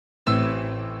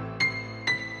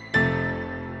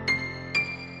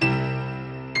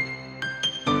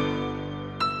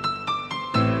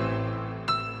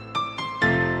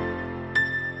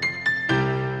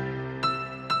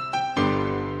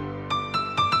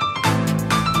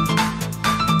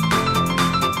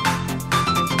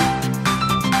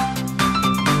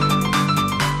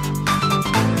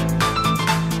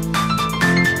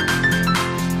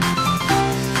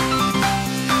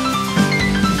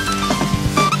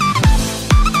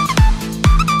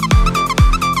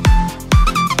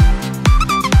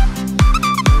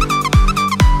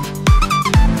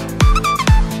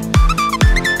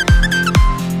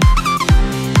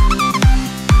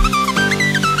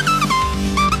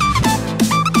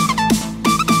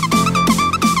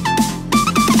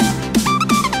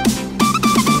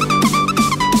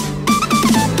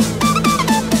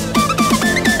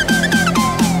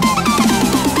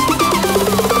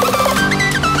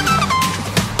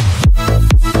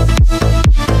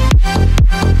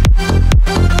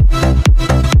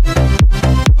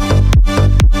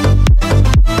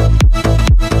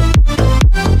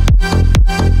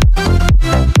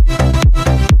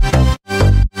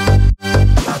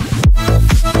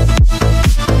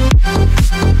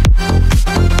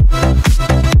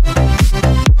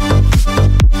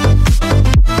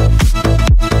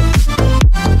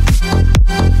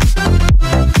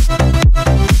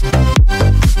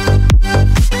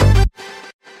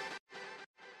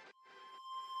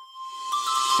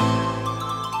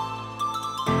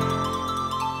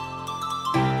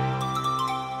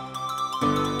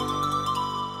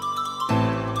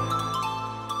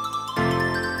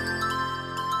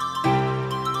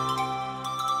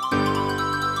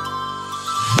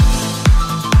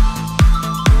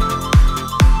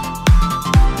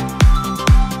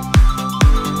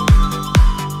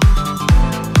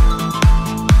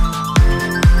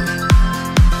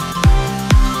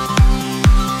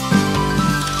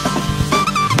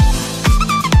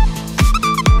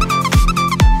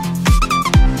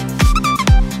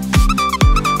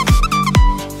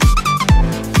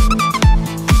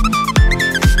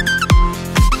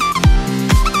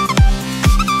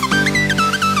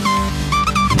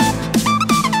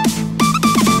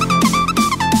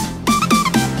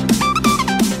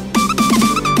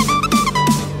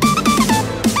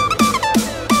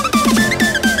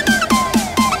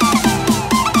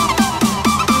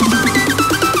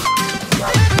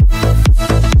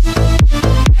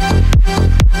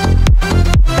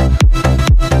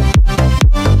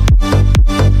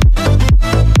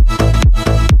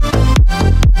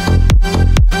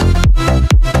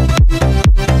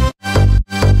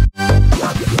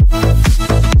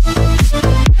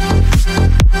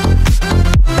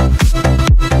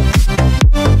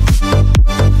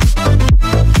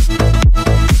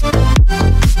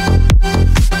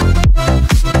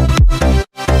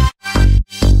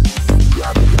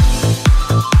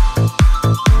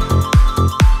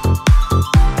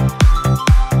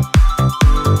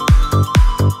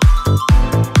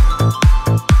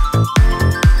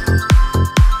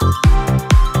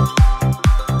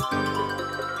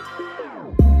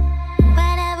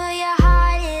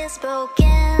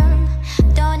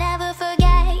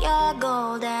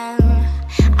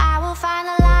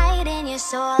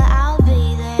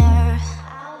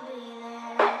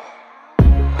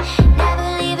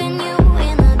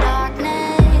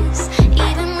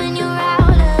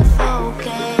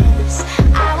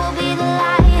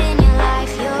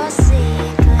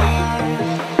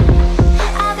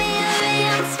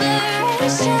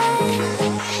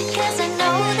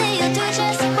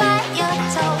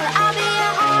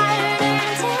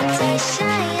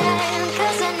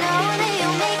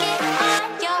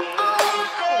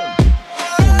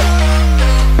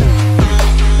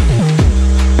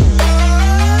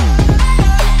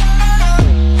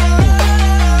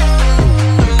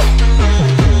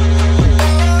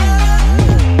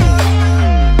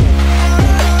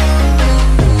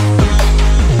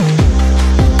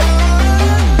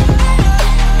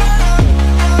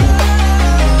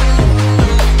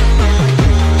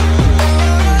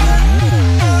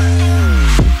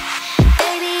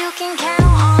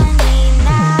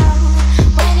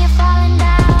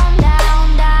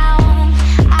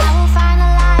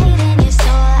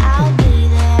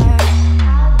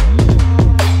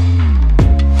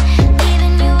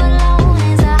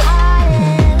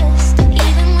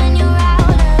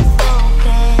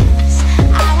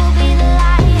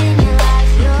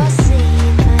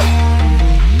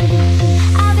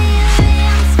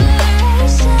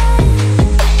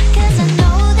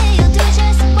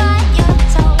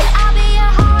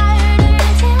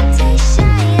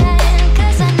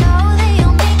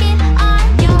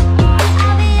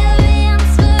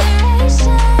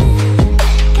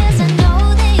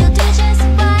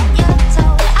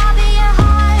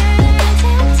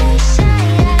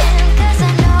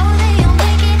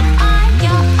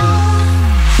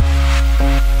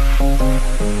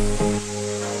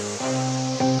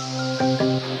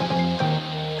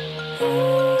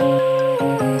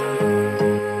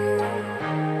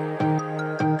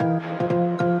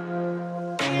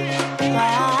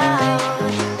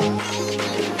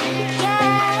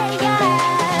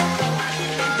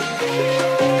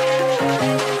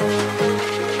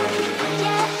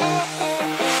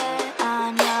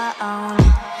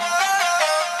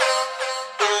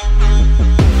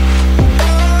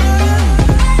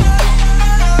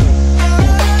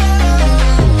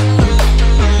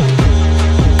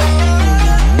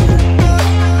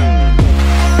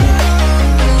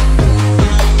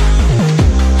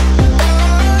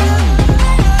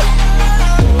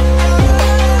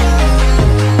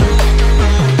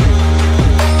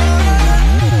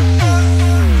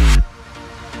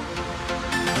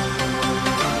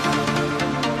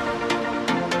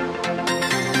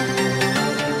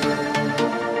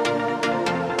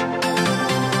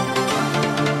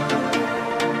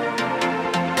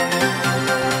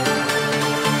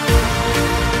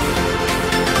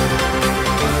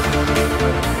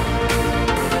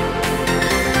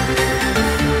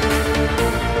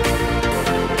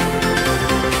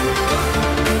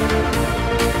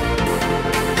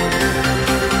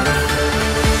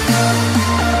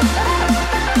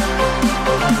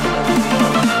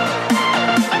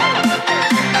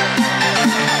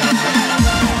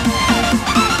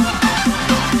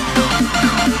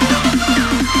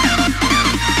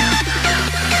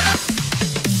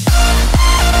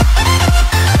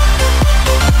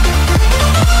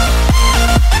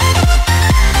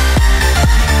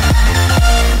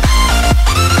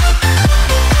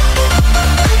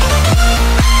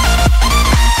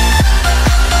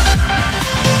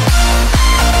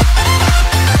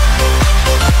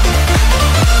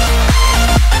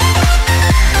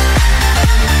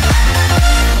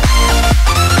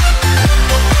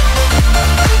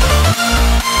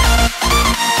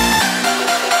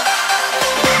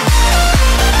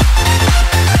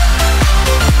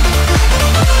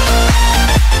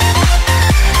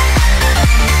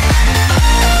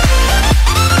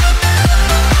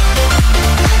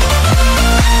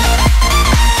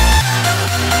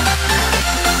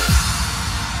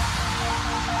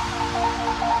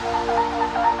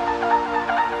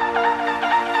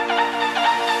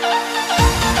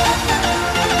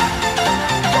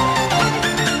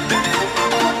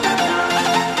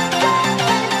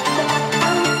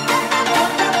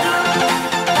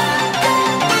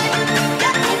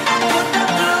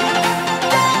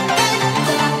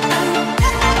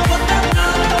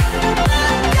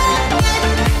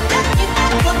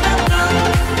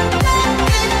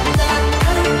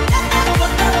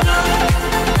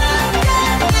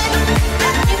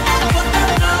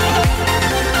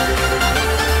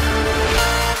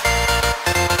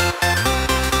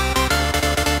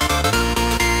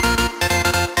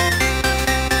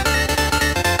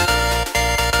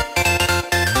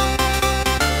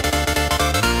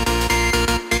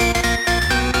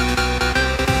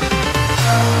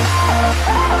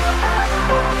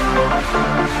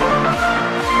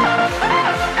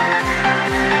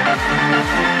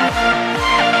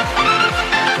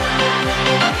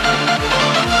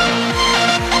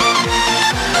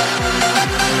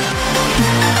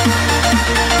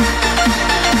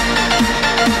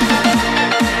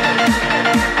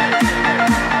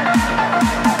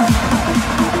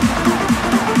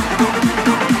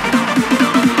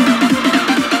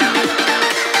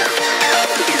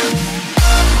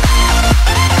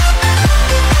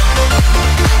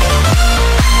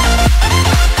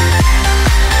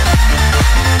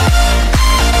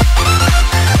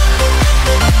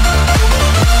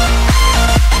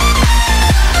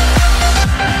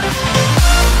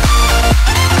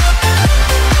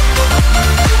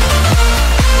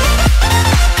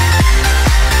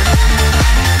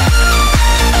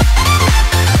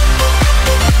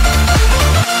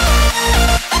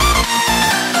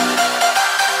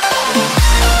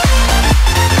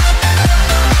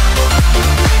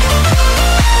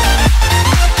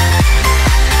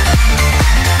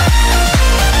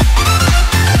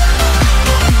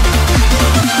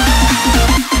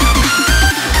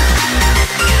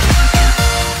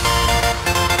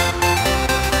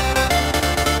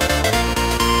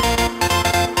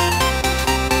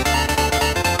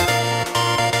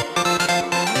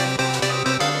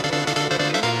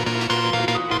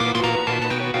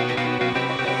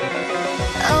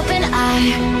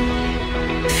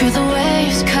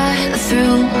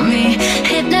through me,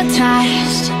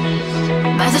 hypnotized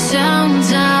by the sounds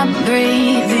I'm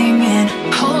breathing in.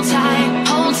 Hold tight,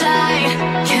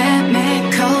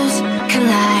 chemicals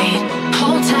collide.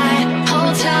 Hold tight,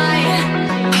 hold tight,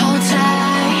 hold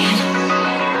tight.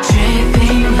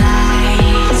 Dripping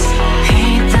lights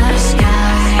paint the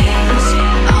skies,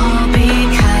 all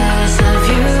because of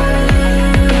you.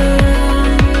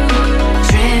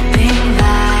 Dripping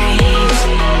lights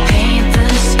paint the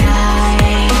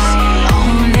skies,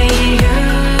 only you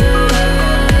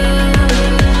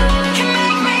can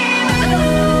make me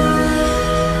move.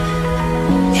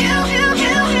 You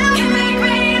can make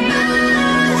me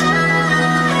move.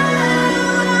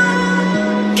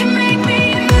 Can make me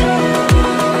move.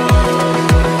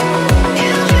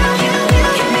 You can make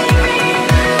me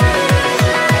move.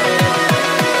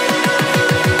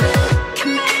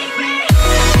 Can make me.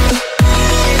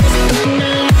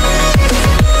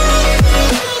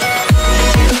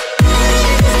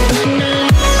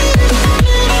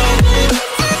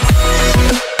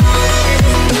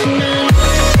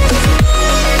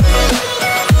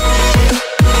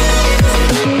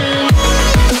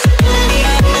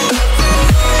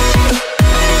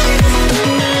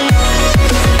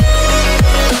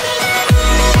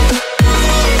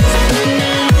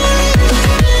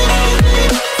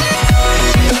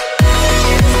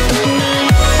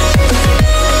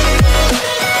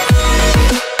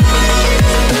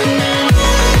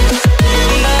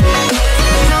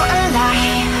 So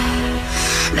alive,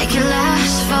 make it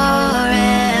last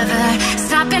forever.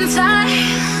 Stop in time,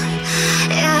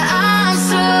 yeah, I'm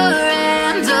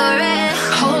surrendering.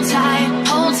 Hold tight,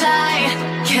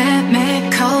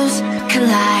 chemicals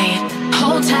collide.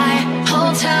 Hold tight,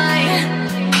 hold tight,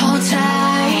 hold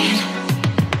tight.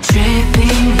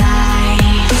 Dripping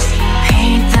lights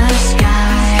paint the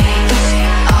skies,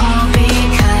 all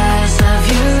because of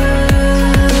you.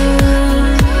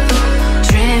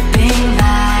 Dripping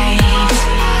lights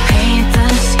paint the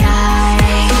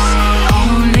skies,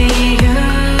 only you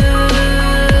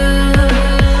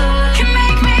can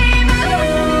make me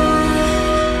move.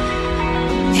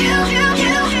 You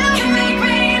can make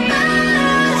me move.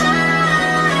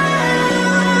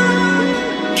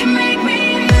 Can make me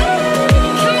move.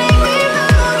 Can make me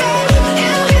move.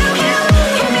 You can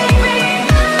make me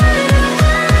move.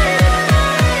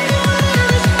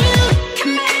 Can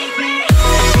make me.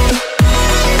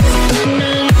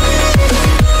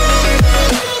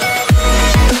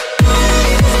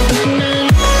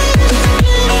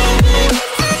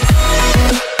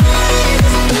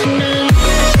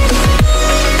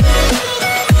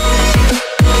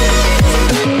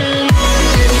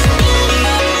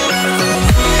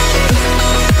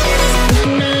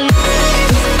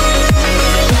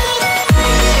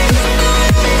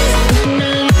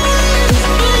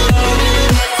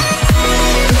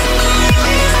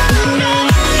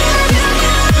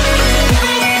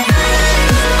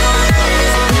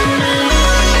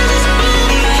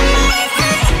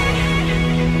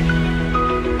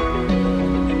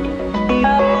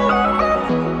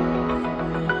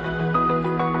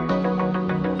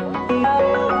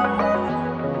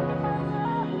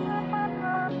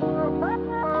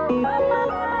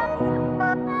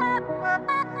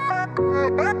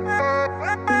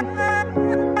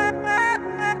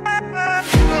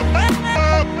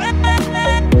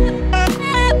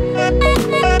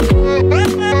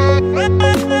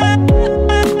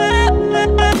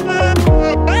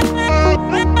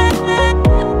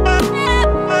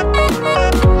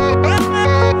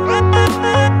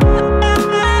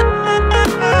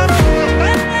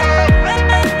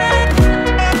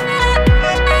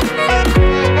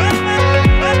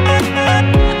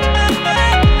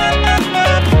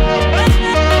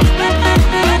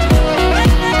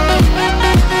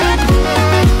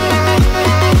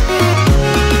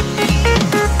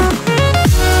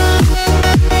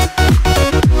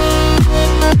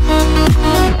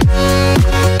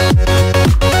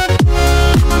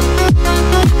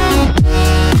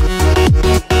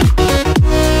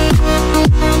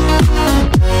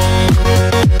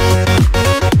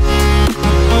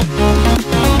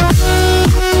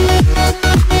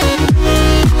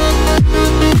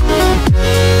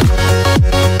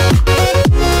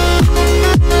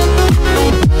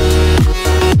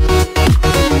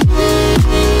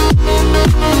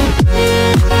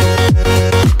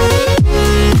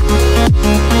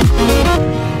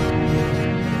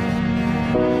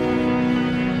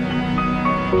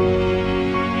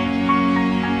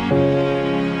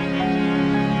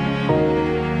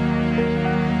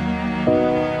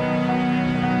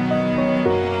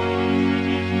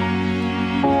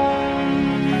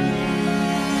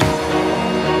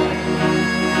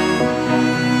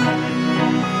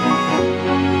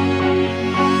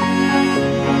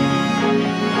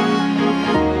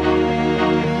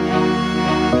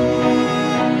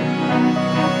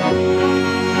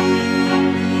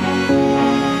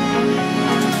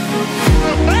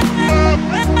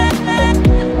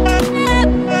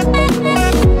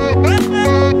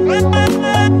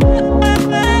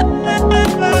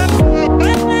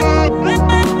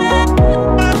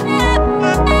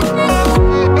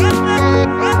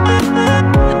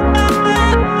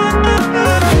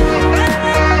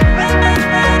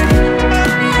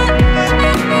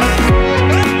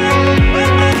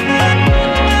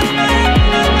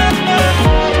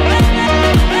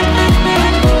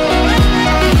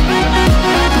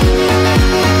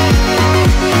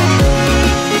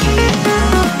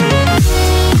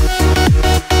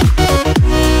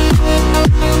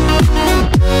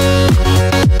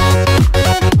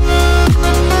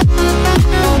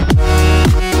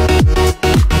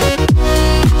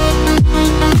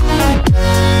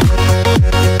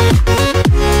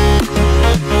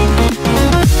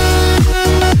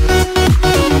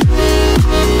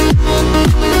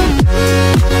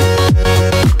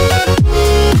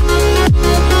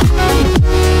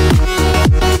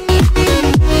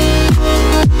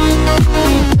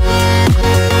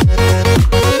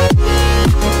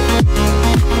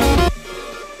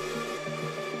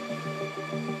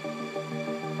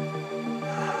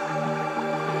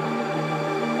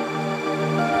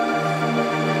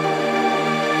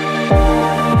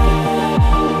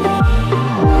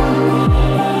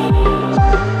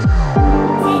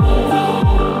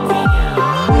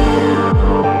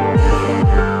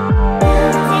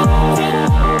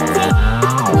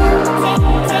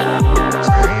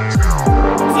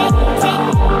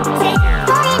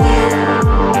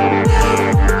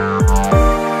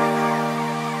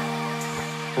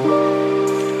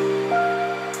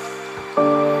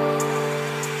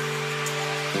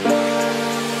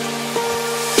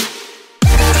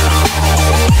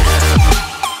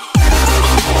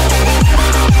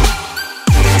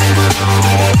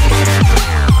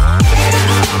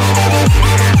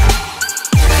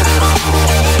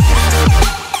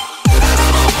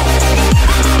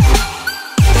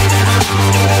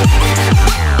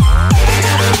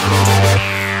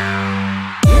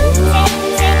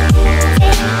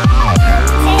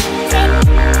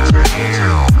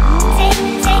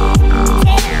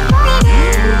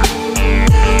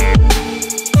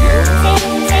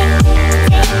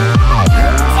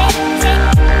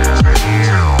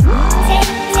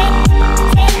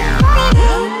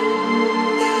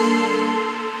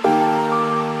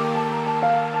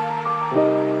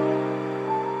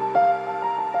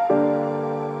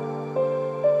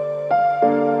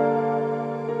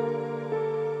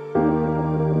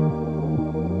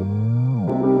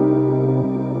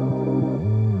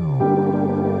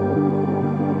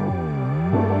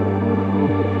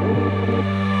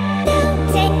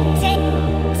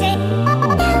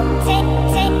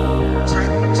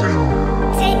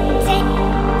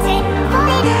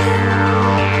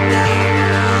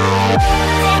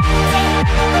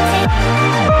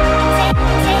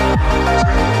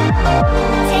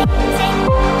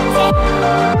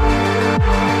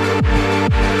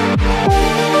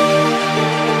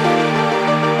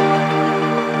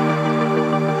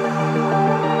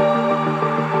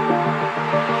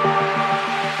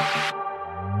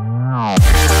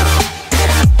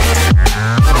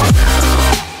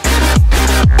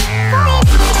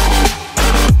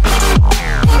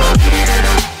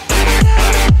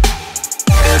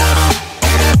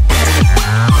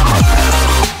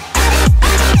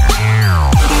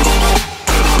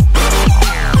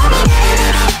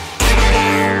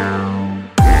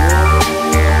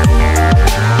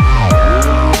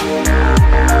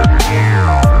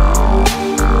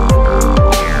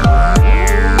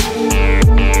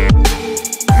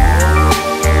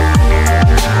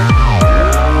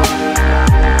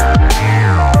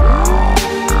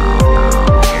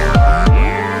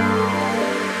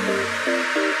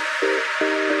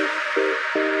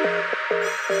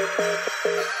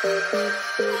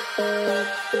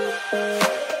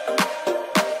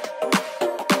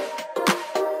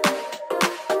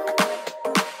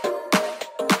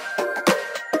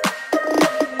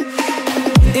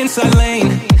 Inside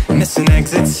lane, missing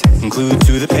exits, glued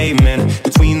to the pavement.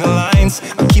 Between the lines,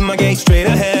 I'll keep my gaze straight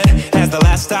ahead as the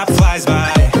last stop flies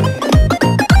by.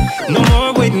 No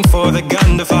more waiting for the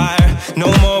gun to fire. No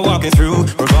more walking through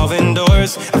revolving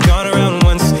doors. I've gone around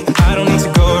once, and I don't need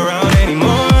to go around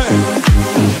anymore.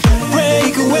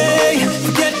 Break away,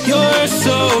 forget your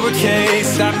sober case.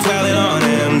 Stop dwelling on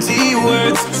empty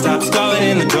words. Stop stalling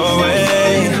in the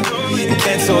doorway and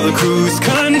cancel the cruise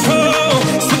control.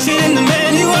 Switch it in the manual.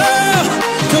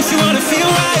 Don't you wanna feel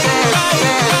right, right,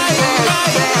 right, right,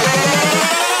 right?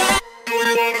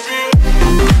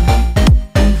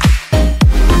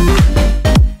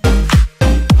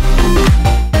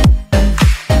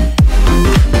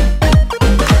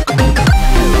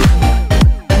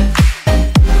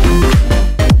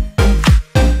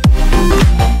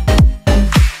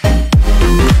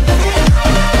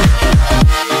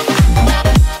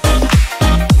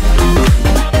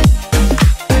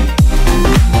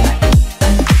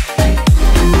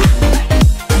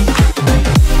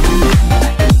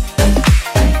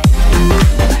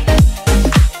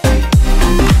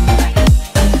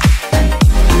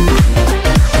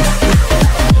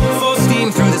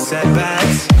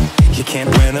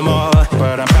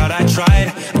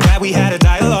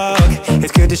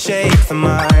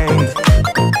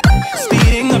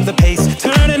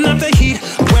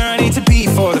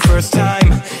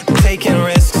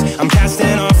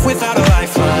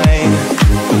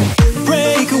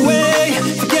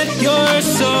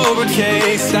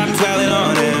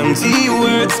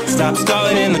 Stop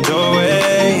stalling in the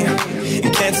doorway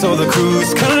and cancel the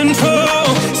cruise control.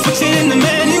 Switch it in the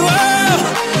manual.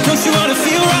 Don't you wanna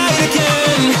feel right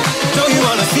again? Don't you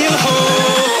wanna feel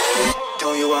whole?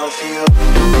 Don't you wanna feel?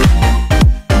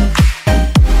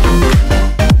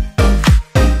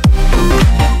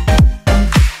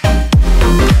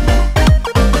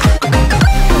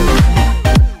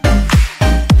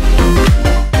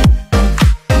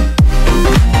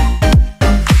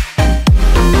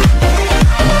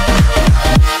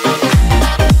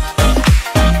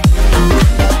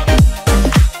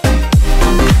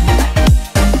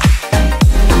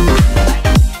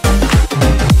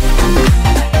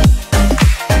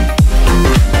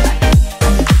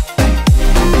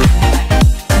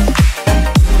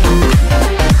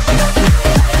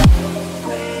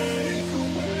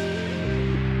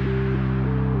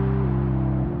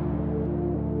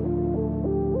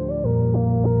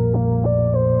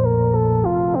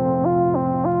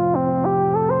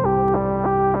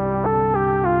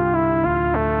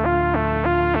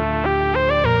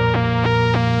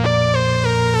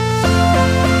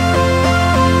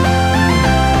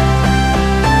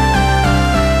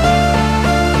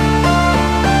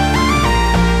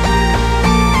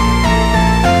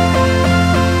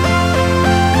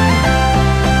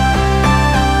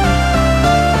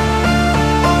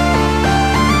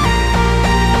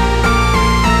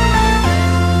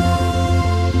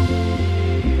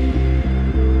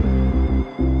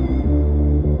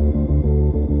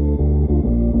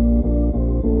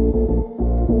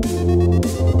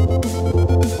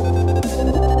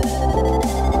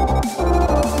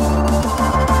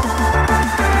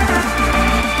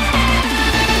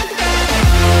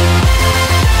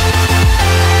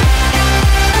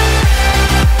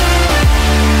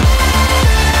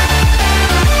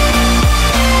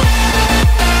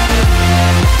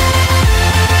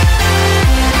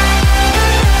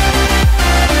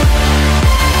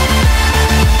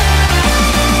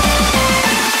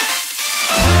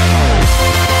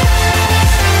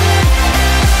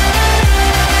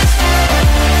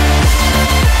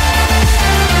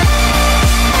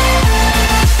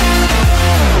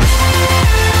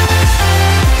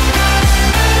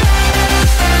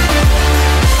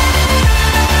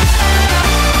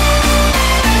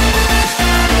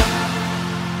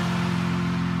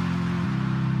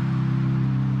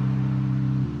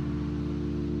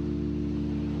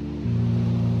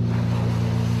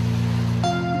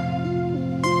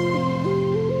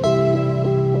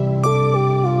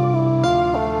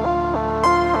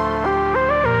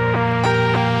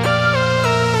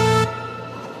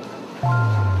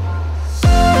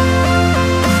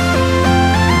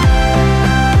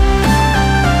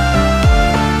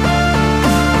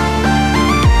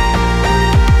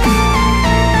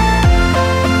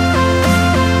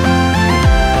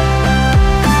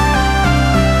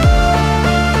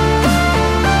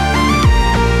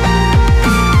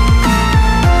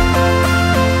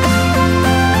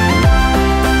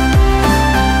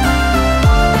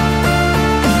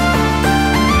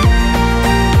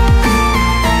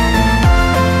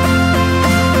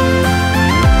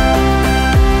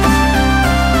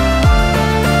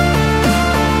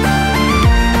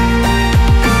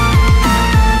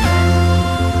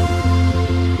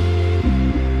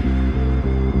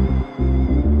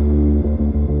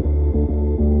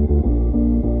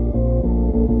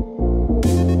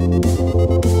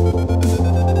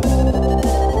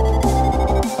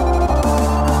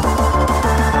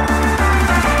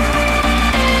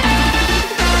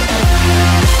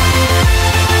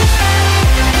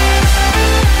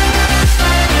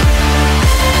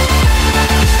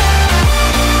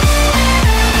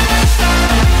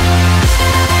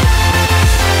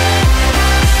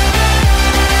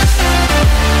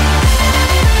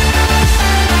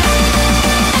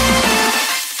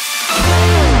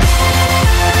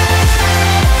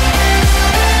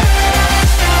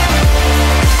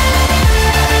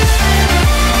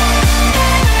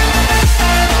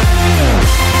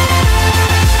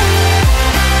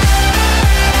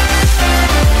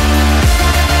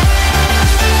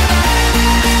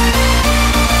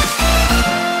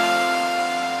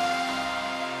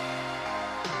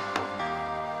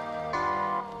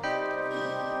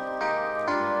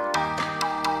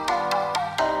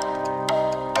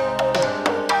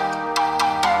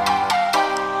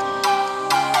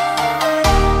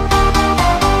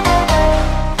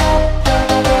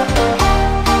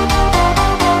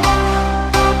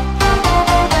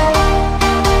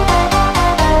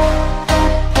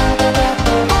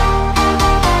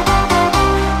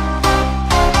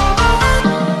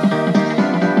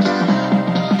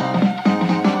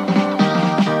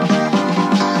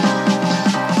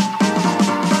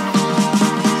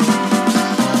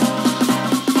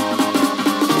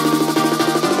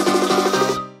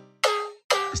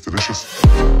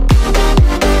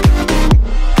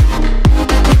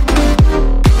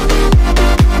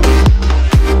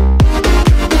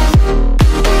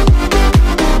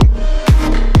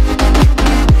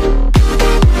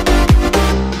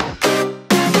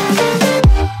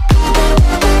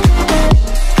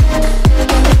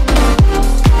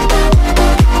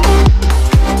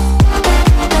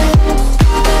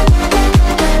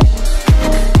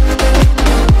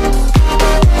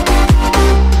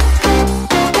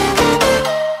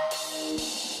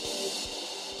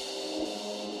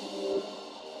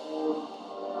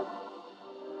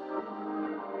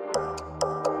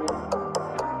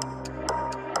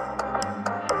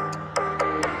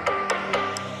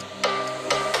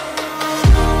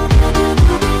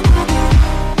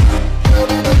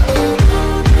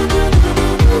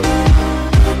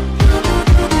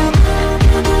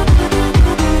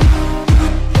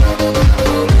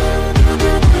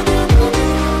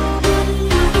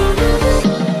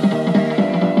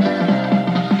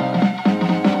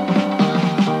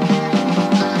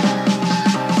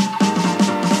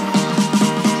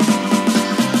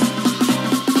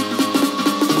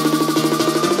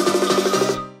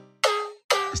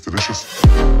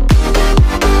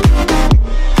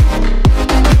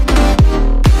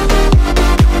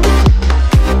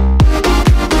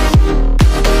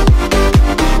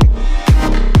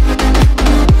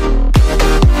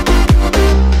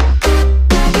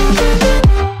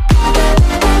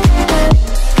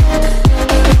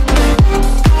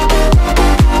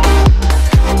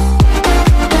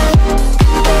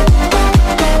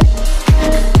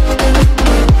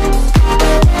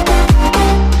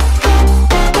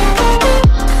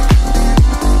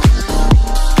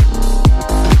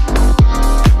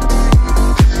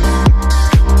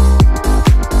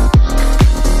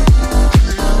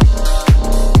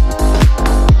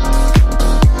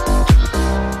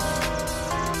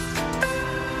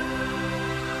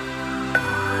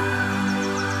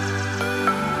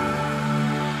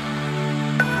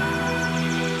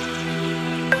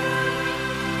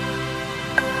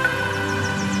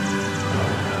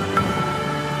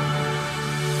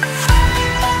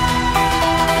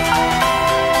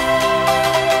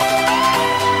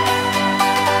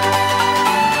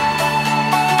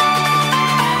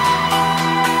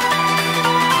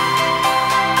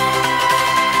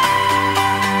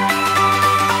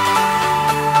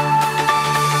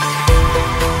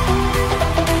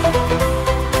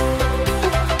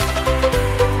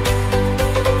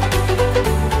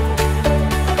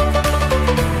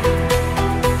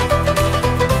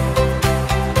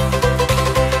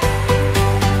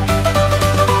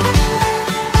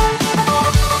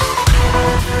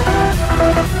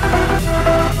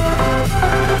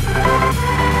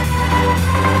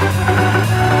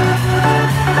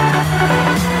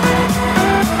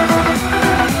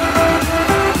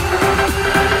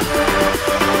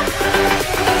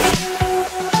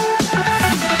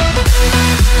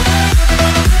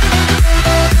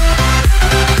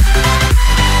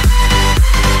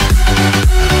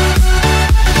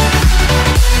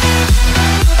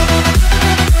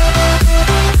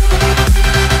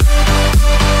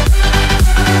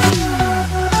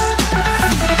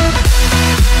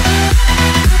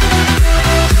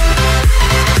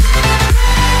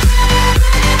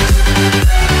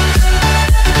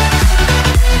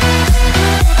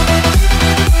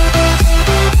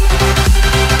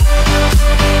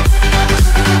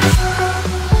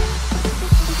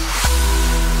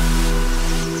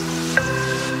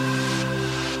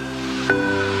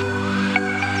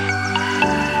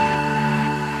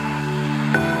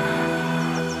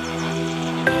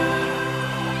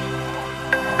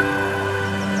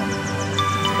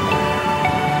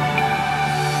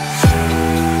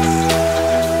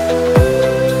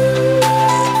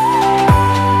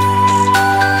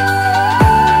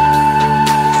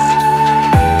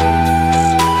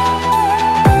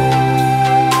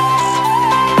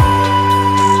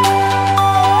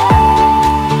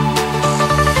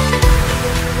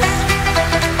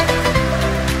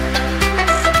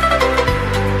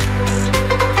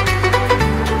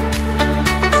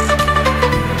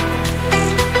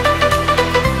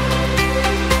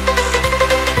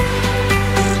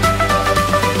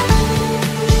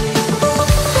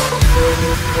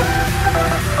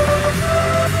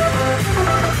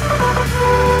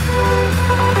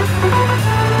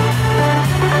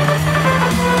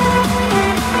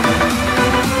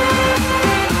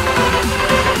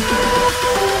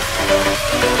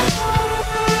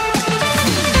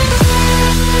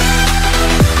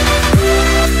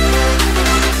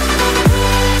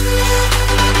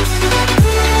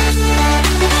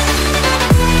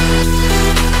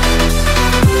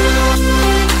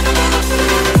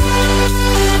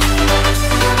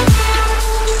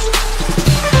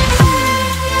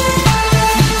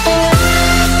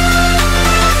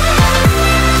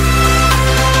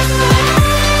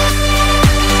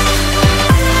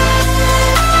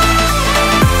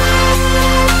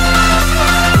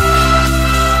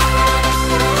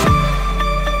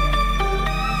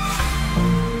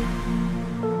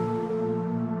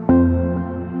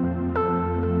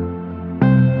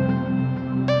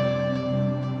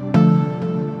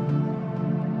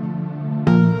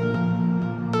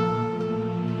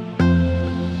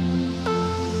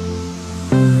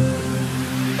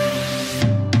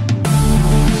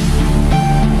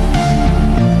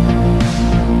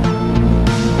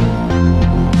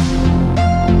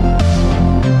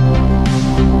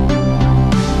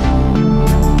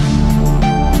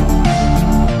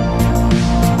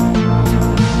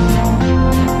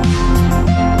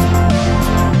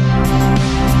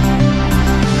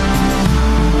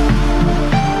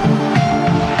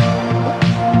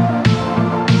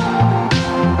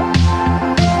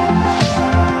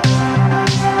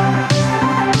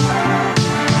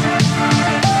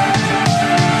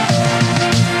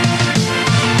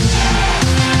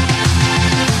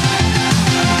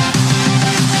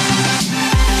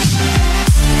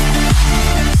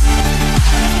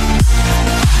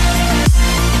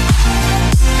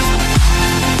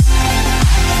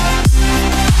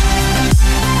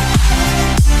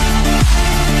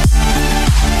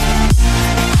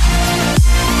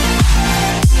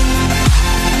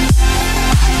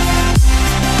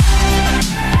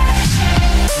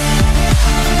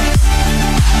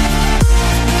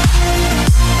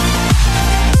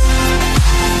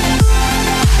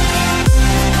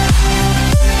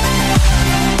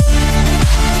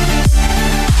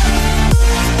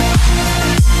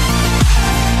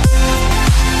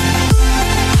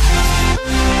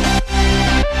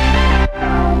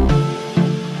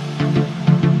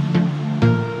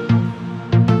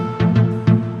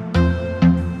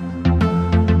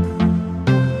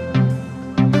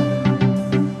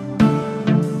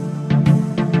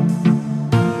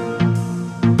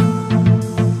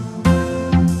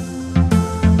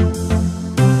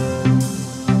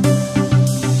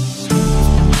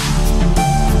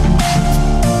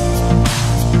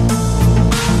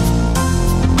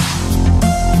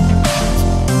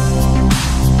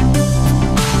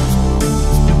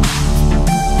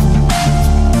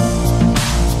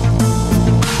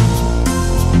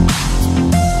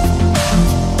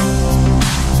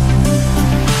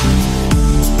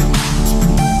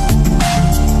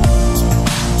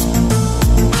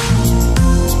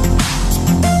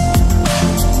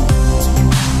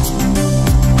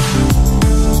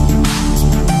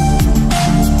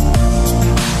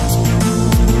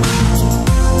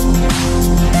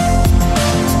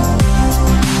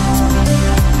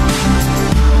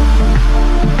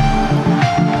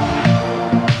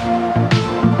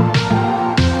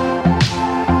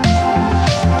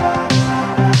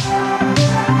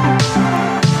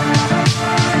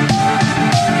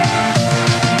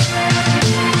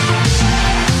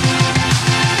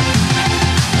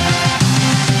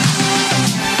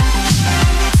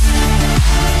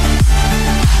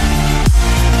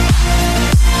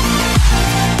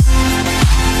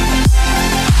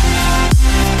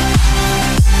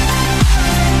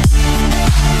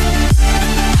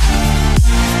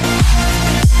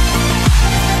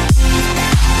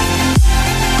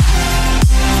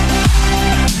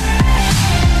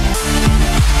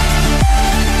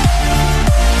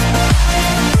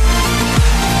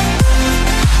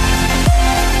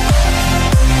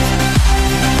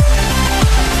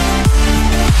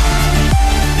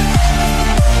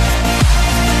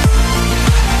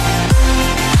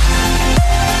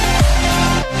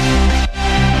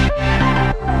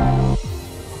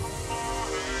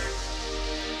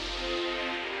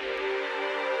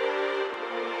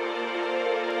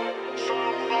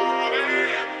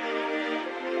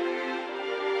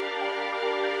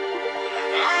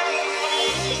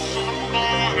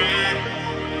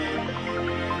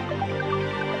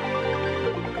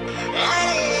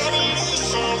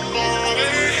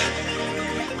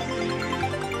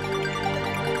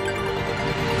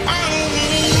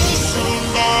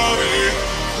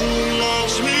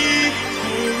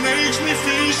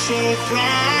 so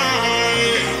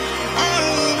bright. I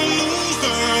don't wanna lose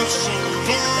that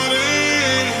somebody.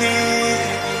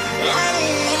 I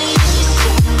don't wanna lose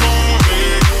somebody,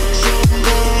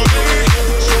 somebody,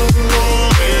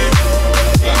 somebody.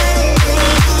 I don't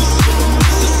wanna lose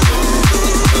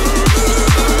somebody.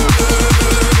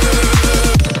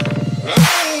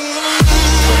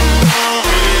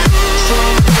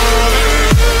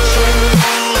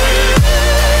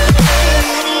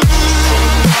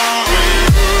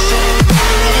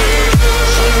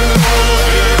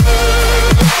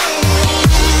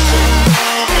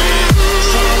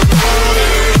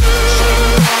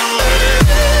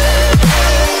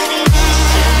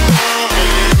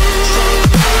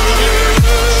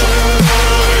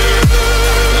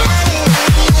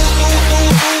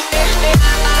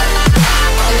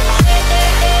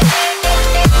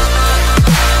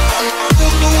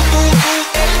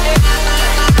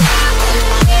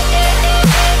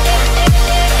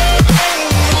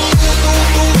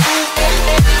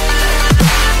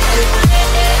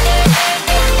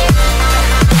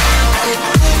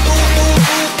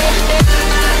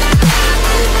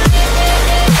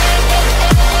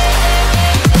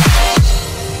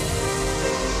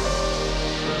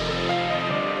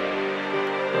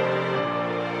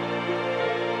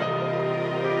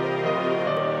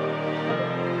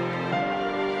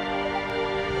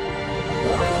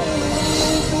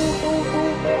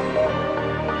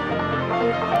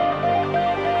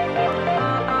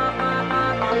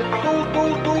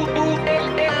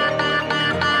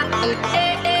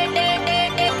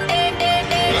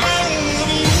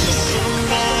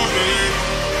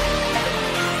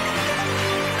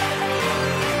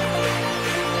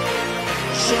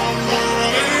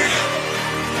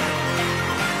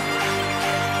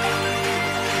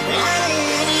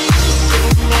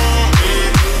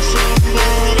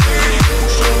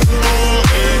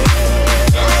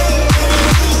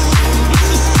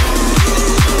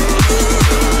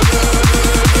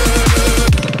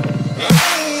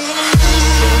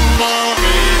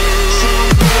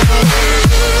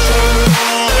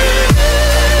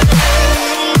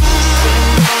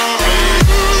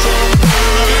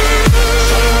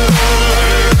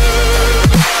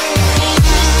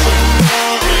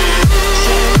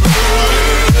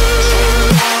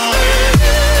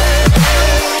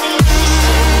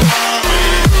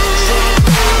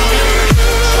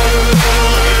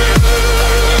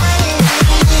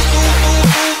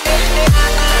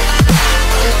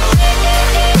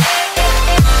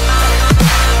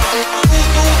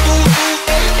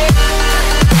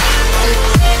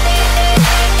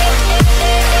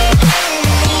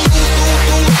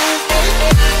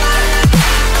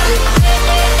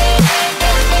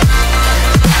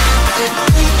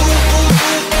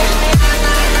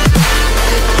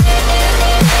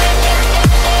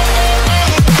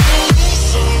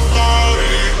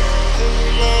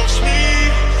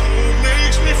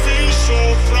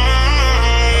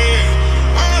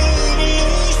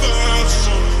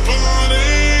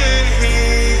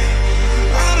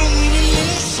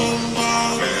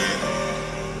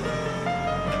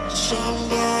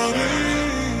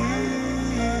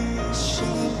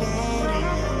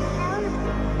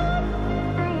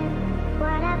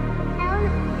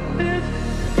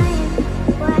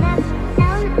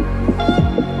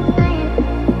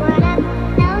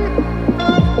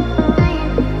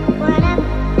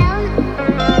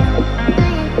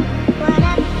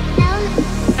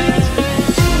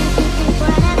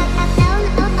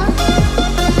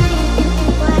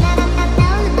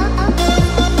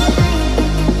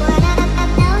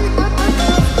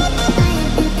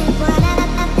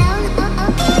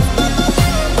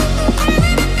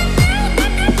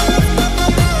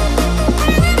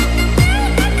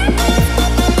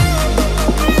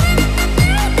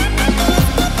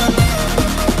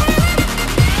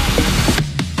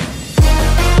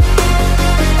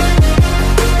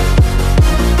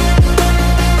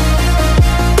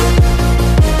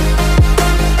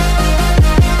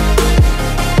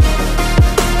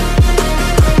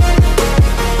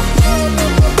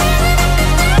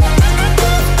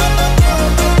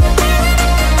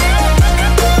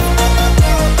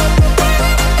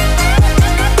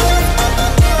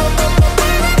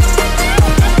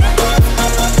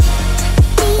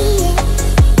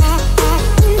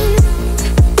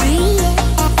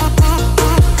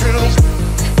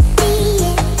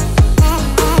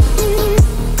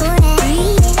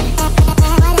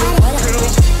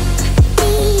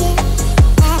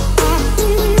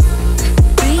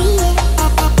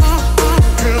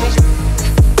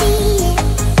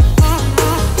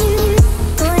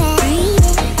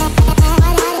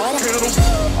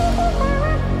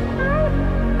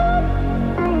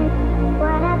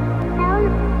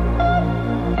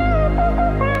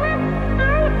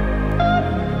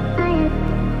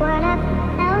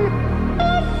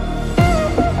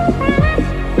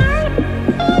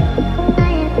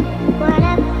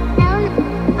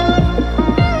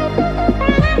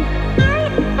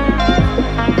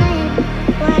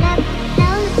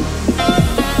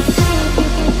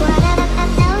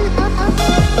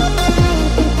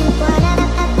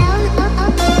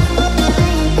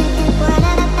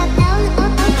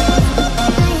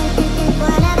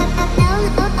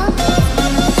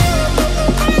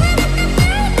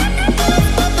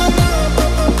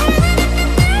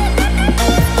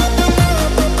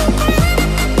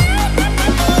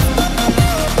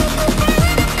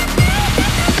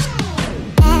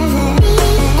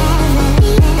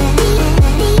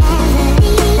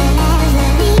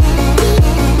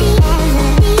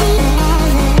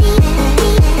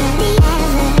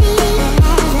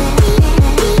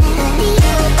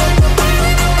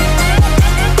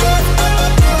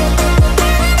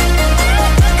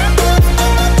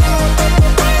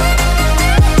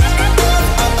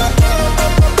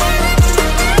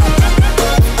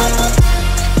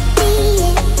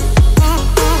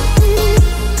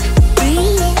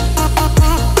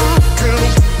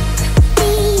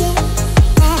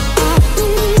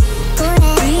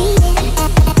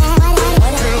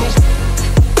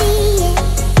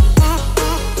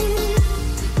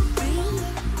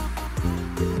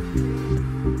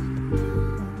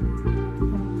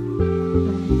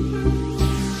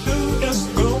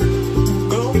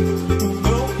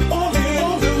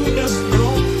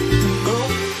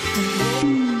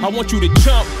 want you to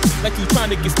jump like you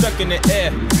trying to get stuck in the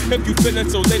air. If you feeling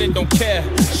so lit and don't care,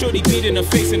 shorty beat in the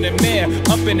face in the mirror,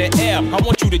 up in the air. I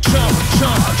want you to jump,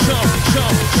 jump, jump,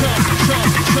 jump, jump, jump,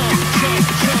 jump, jump,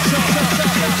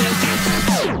 jump,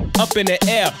 jump, up in the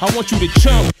air. I want you to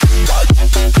jump,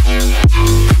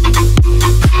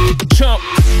 jump.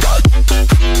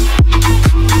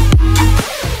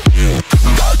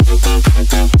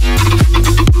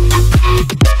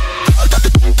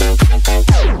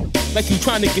 Like you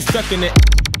trying to get stuck in it.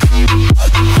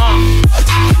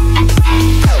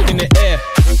 In the air.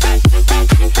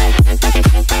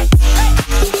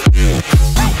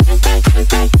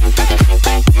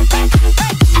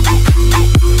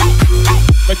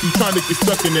 Like you trying to get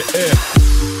stuck in the air.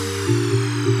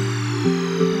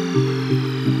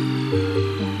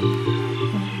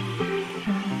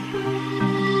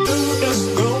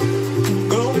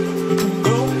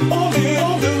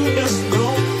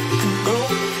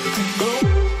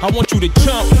 I want you to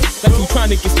jump like you trying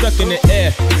to get stuck in the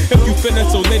air. If you feeling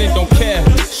so lit and don't care,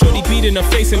 shorty beat in the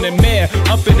face in the mirror,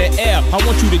 up in the air. I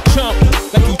want you to jump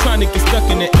like you trying to get stuck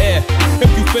in the air.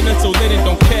 If you feeling so lit and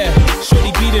don't care,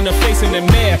 shorty beat in the face in the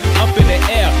mirror, up in the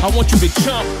air. I want you to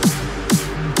jump,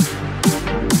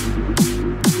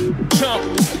 jump.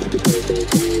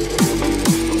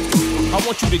 I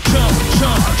want you to jump,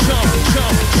 jump, jump,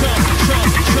 jump, jump, jump,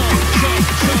 jump, jump,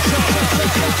 jump, jump.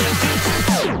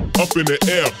 Up in the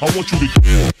air, I want you to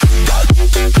jump,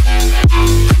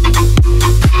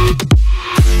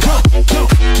 jump,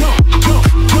 jump,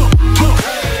 jump, jump.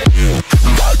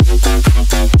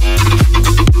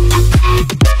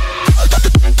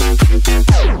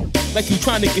 Like you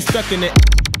trying to get stuck in it.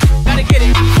 Gotta get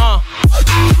it,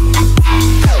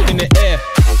 in the air.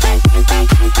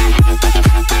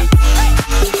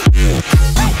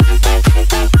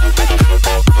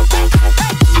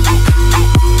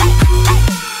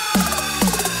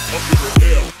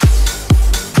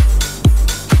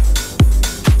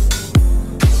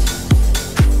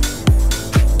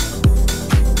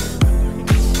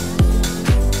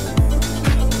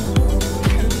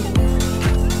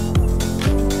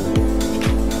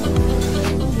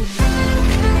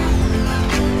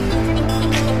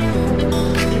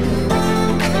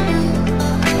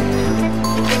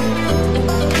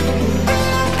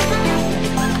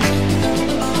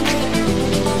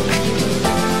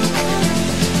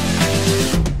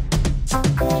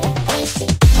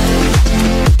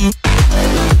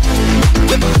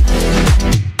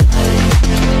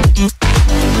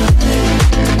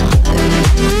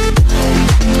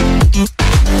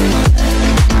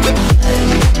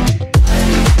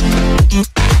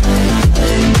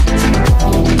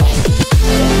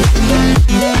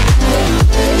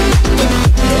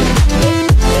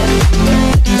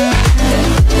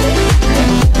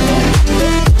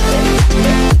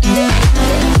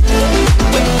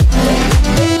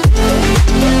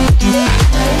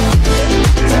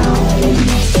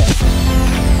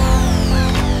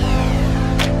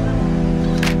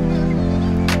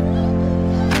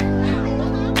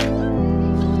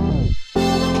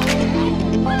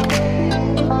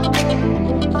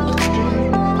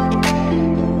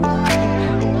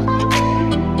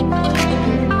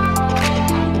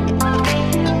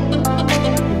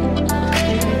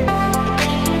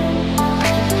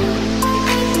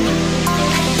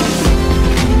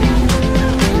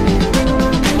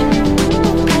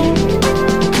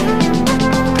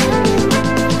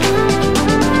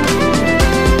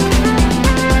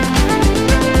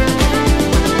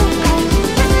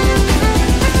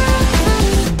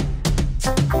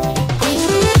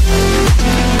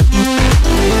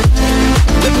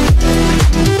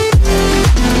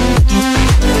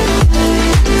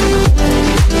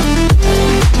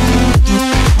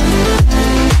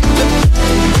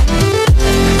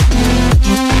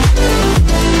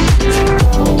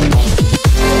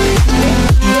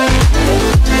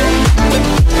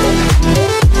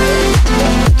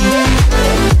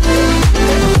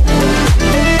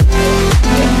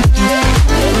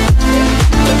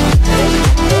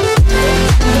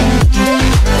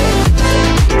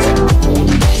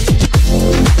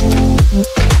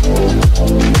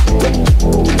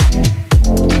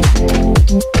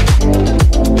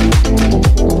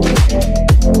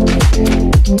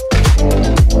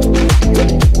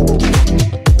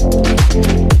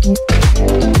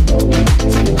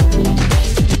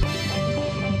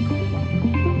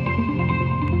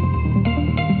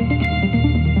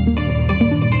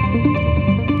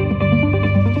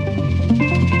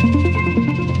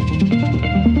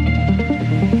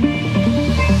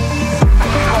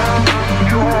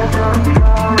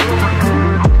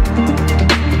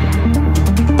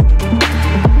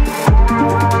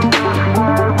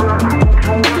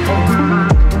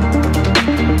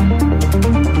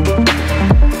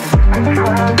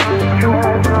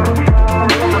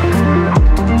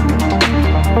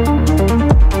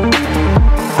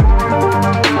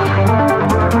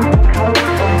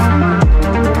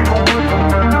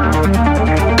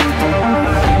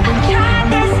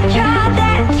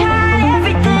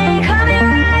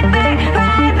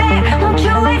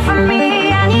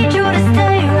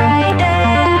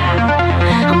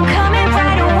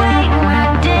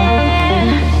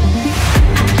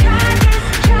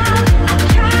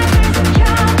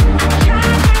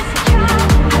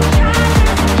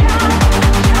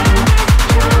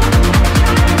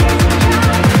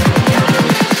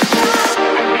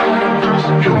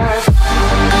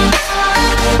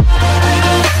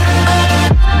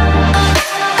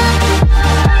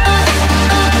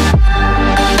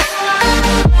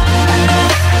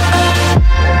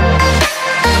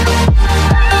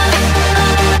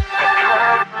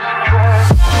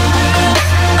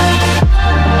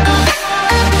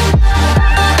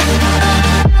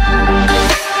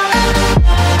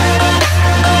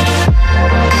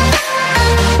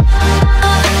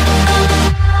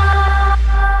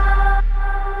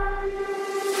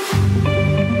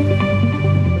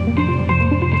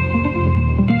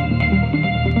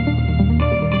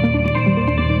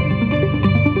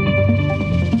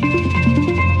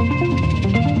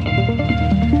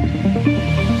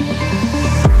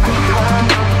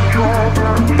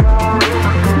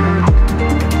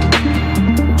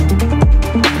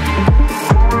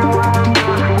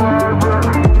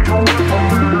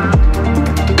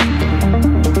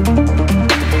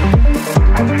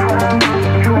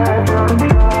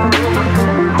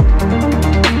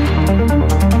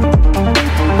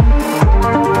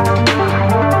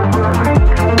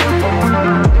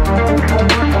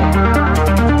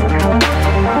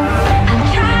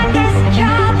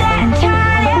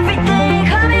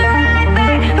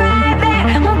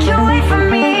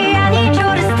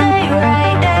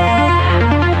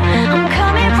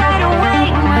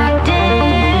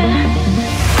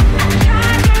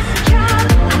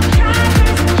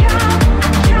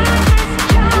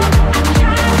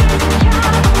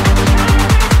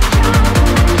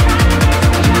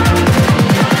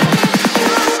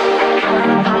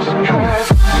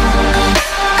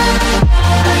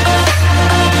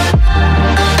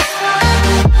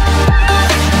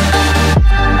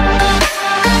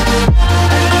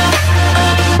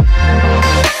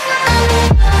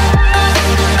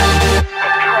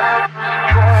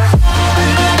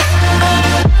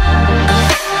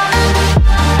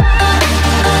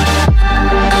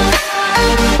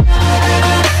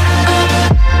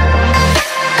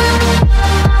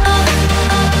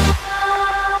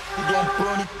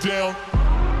 burn it down.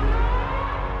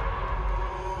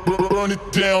 Burn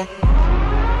it down.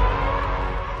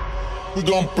 We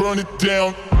gon' burn it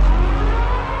down.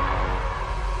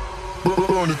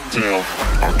 Burn it down.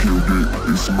 I killed it,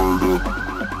 it's murder.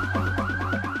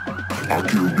 I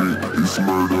killed it, it's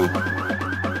murder.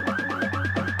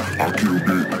 I killed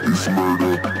it, it's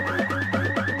murder.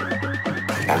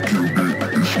 I killed it,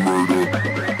 it's murder.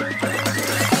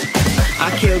 I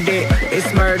killed it,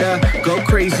 it's murder, go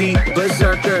crazy,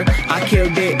 berserker. I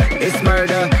killed it, it's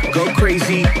murder, go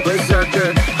crazy,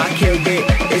 berserker. I killed it,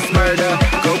 it's murder,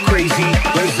 go crazy,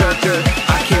 berserker.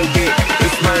 I killed it,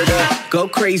 it's murder, go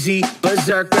crazy,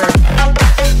 berserker.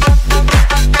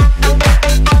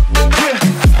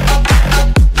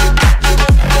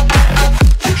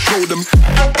 Show them.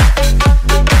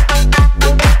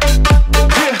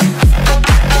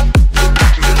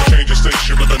 Change the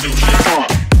station with a new shit.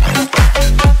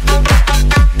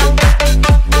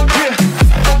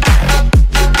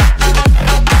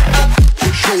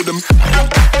 Show them.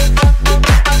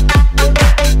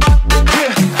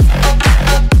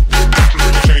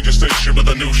 Change the station with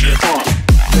a new shit.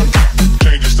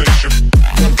 Change the station.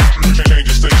 Change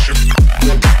the station.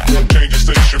 Change the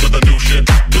station with a new shit.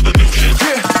 With a new shit.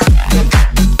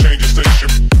 Change the station.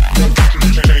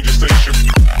 Change the station.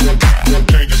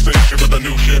 Change the station with a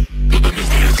new shit. With a new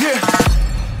shit.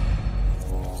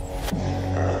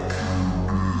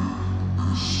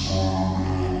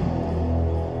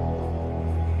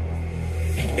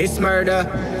 It's murder.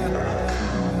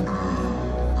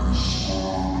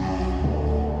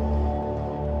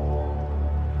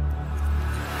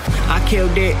 I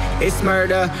killed it, it's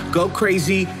murder, go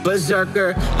crazy,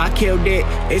 berserker. I killed it,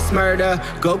 it's murder,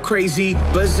 go crazy,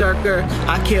 berserker.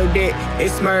 I killed it,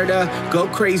 it's murder, go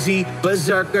crazy,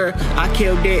 berserker. I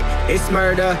killed it, it's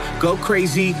murder, go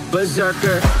crazy,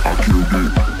 berserker. I killed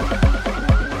it.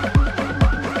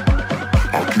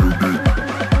 I killed it.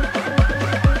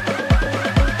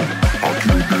 I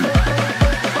killed it.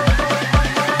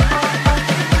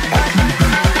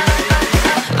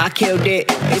 I killed it,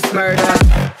 it's murder.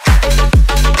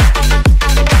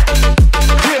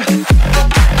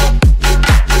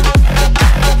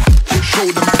 Show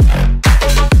them.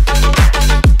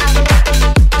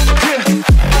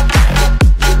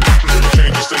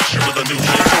 Change the station with a new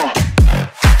shit.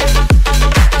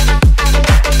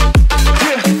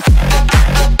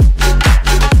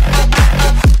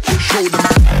 Show them.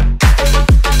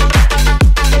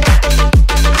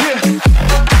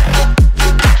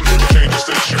 Change the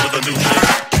station with a new shit.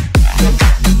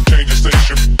 Change the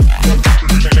station.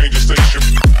 Change the station.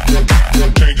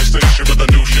 Change the station with a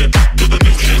new shit. With a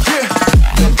new shit.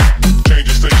 Change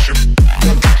the station.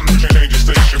 Change the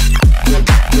station.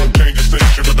 Change the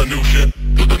station with a new shit.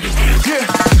 With a new shit.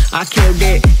 I killed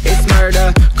it, it's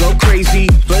murder, go crazy,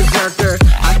 berserker.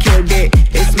 I killed it,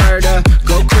 it's murder,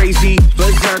 go crazy,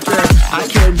 berserker. I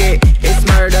killed it, it's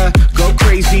murder, go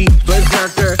crazy,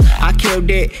 berserker. I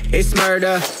killed it, it's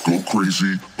murder. Go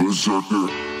crazy, berserker.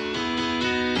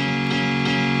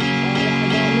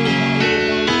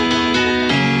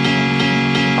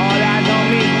 All eyes on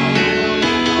me.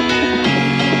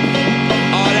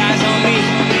 All eyes on me.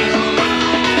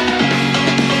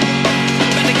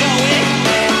 Better go in.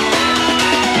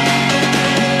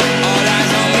 All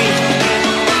eyes on me.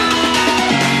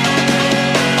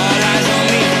 All eyes on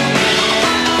me.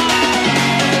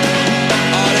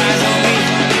 All eyes on me.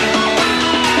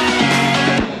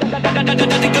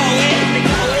 Better go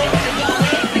in.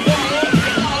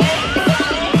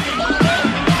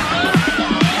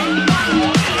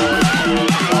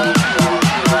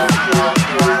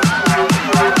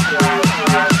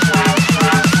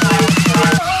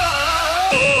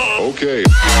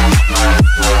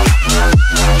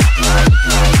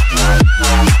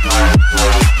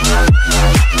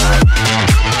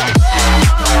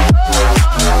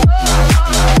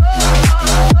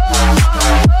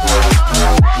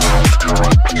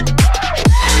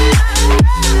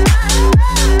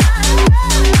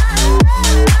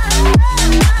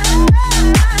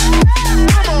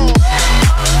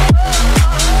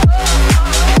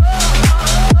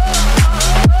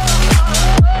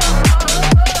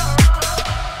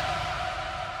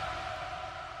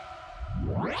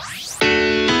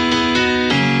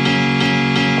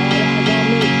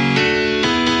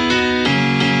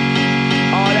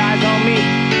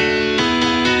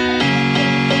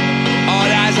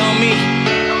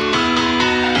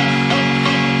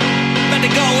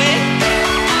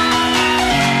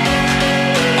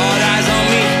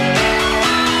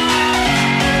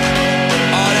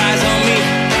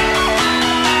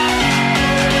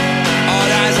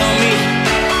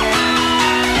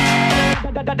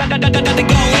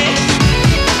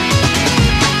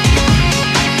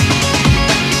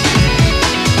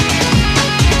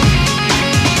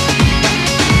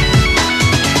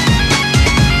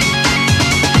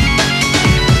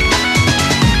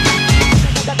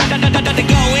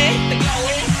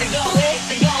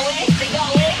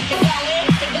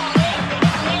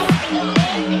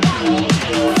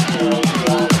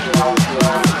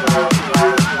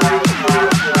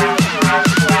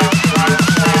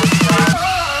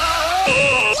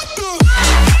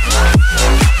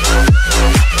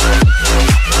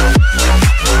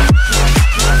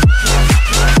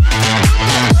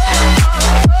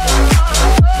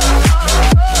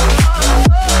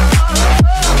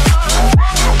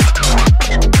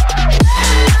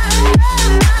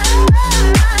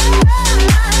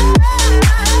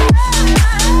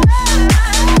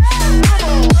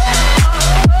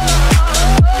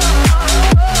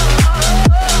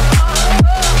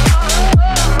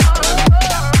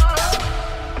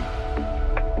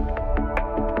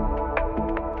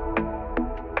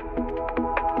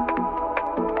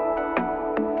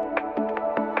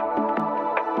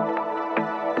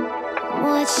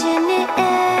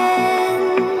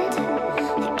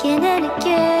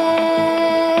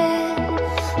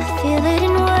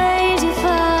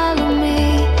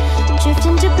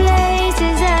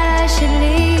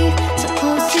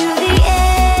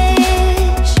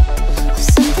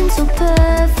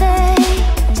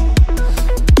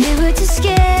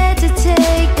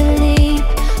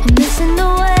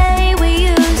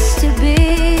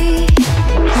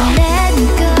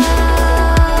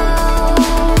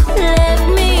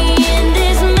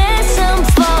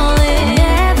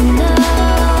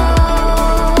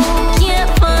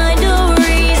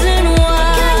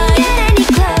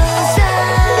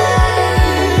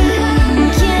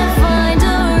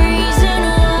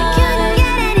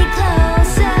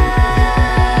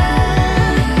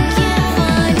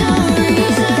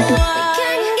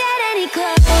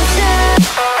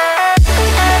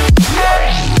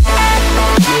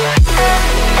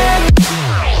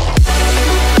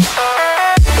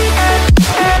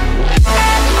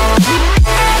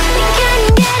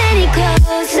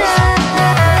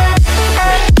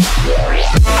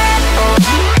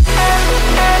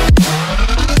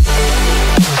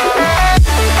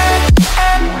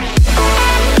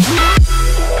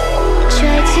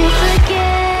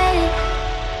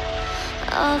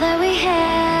 all that we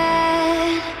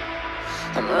had.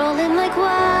 I'm rolling like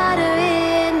water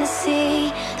in the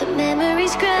sea. The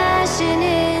memories crashing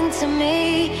into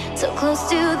me, so close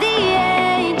to the